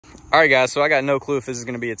All right, guys, so I got no clue if this is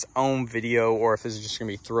going to be its own video or if this is just going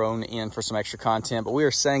to be thrown in for some extra content, but we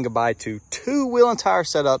are saying goodbye to 2 wheel and tire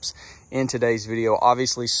setups in today's video.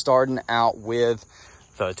 Obviously, starting out with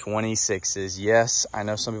the 26s. Yes, I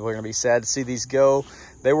know some people are going to be sad to see these go.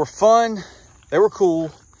 They were fun, they were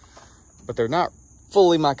cool, but they're not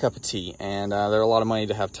fully my cup of tea, and they're a lot of money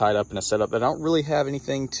to have tied up in a setup that I don't really have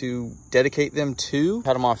anything to dedicate them to.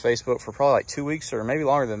 Had them on Facebook for probably like 2 weeks or maybe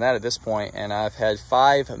longer than that at this point, and I've had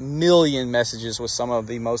 5 million messages with some of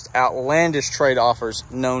the most outlandish trade offers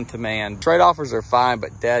known to man. Trade offers are fine,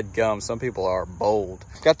 but dadgum, some people are bold.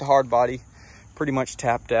 Got the hard body pretty much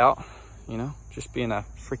tapped out, you know, just being a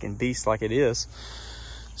freaking beast like it is.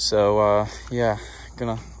 So yeah,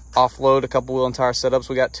 gonna offload a couple wheel and tire setups.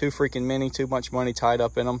 We got 2 freaking mini, too much money tied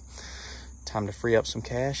up in them. Time to free up some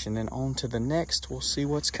cash and then on to the next. We'll see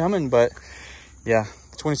what's coming, but yeah,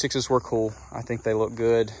 the 26s were cool. I think they look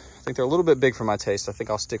good. I think they're a little bit big for my taste. I think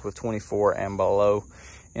I'll stick with 24 and below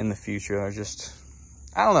in the future. They're just,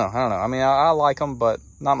 I don't know. I mean, I like them, but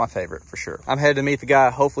not my favorite for sure. I'm headed to meet the guy.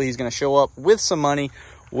 Hopefully he's going to show up with some money.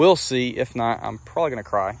 We'll see. If not, I'm probably going to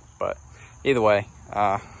cry, but either way,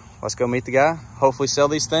 let's go meet the guy, hopefully sell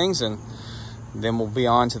these things, and then we'll be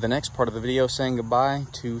on to the next part of the video saying goodbye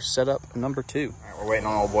to setup number 2. All right, we're waiting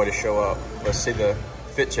on old boy to show up. Let's see the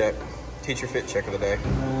fit check, teacher fit check of the day.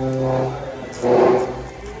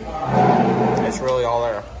 It's really all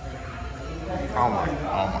there. Oh my.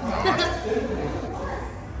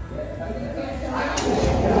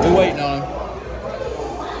 We're waiting on him.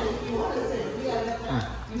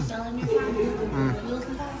 You selling your car? Wheels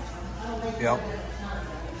and tires? Yep.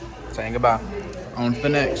 Saying goodbye. On to the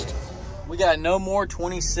next. We got no more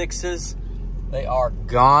 26s. They are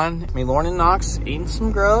gone. I mean, Lauren and Knox eating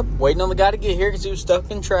some grub, waiting on the guy to get here because he was stuck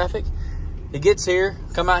in traffic. He gets here,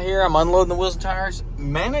 come out here, I'm unloading the wheels and tires.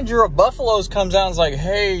 Manager of Buffalo's comes out and is like,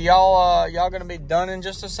 hey, y'all gonna be done in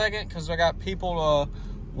just a second? Because I got people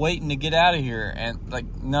waiting to get out of here. And like,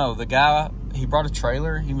 no, the guy, he brought a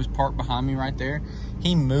trailer. He was parked behind me right there.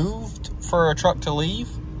 He moved for a truck to leave.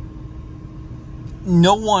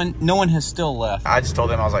 No one has still left. I just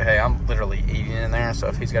told him, I was like, hey, I'm literally eating in there, so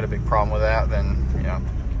if he's got a big problem with that, then, you know,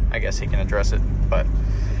 I guess he can address it. But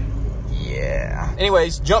yeah,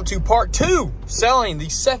 anyways, jump to part 2, selling the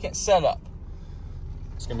second setup.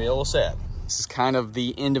 It's gonna be a little sad. This is kind of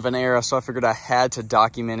the end of an era, so I figured I had to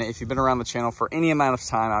document it. If you've been around the channel for any amount of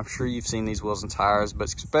time, I'm sure you've seen these wheels and tires,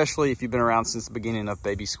 but especially if you've been around since the beginning of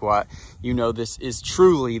Baby Squat, you know this is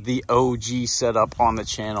truly the OG setup on the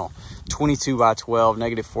channel. 22x12,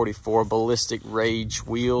 -44 ballistic rage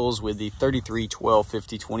wheels with the 33 12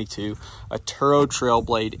 50 22, a Turo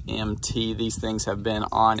Trailblade MT. These things have been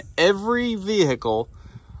on every vehicle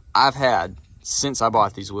I've had since I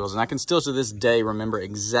bought these wheels, and I can still to this day remember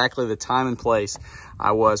exactly the time and place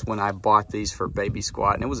I was when I bought these for Baby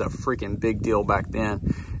Squat, and it was a freaking big deal back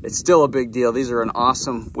then. It's still a big deal. These are an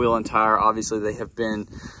awesome wheel and tire. Obviously they have been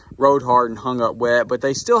road hard and hung up wet, but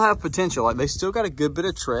they still have potential. Like, they still got a good bit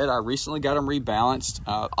of tread. I recently got them rebalanced.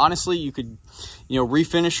 Honestly, you could, you know,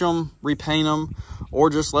 refinish them, repaint them,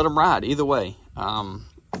 or just let them ride. Either way.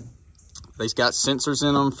 They've got sensors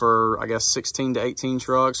in them for, I guess, 16 to 18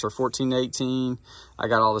 trucks or 14 to 18. I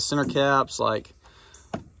got all the center caps. Like,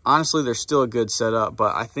 honestly, they're still a good setup,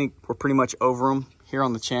 but I think we're pretty much over them here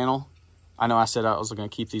on the channel. I know I said I was going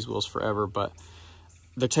to keep these wheels forever, but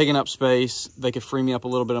they're taking up space. They could free me up a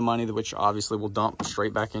little bit of money, which obviously will dump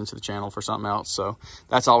straight back into the channel for something else. So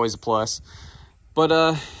that's always a plus.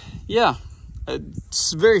 But yeah,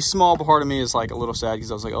 it's very small part of me is like a little sad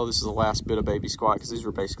because I was like, oh, this is the last bit of Baby Squat, because these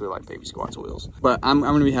were basically like Baby Squat's wheels. But I'm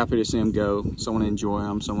going to be happy to see them go. Someone to enjoy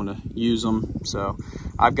them, someone to use them. So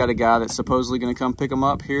I've got a guy that's supposedly going to come pick them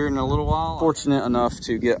up here in a little while. Fortunate enough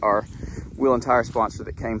to get our wheel and tire sponsor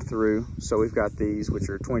that came through. So we've got these, which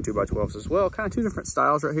are 22x12s as well. Kind of 2 different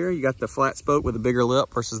styles right here. You got the flat spoke with a bigger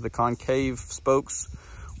lip versus the concave spokes.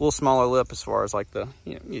 A little smaller lip as far as like the,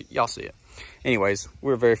 you know, y'all see it. Anyways,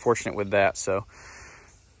 we're very fortunate with that. So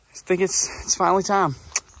I think it's finally time.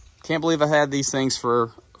 Can't believe I had these things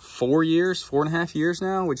for 4.5 years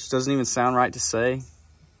now, which doesn't even sound right to say.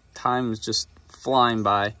 Time is just flying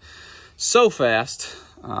by so fast.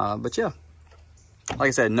 But yeah, like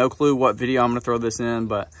I said, no clue what video I'm gonna throw this in,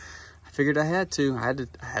 but I figured I had to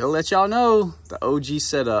let y'all know the OG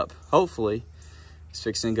setup, hopefully, is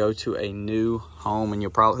fixing to go to a new home. And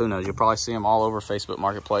you'll probably, who knows, you'll probably see them all over Facebook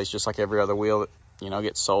Marketplace, just like every other wheel that, you know,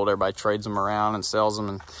 gets sold. Everybody trades them around and sells them,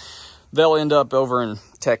 and they'll end up over in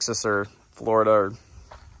Texas or Florida or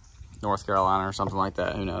North Carolina or something like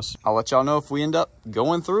that. Who knows? I'll let y'all know if we end up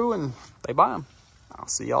going through and they buy them. I'll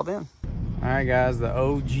see y'all then. All right, guys, the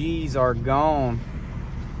OGs are gone.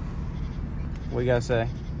 What you gotta say?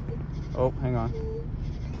 Oh, hang on.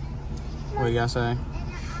 What you gotta say?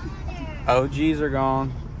 OGs are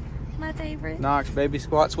gone. My favorite. Knox Baby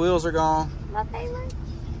Squat's wheels are gone. My favorite.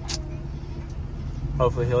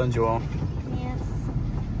 Hopefully he'll enjoy them.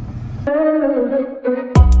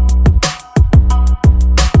 Yes.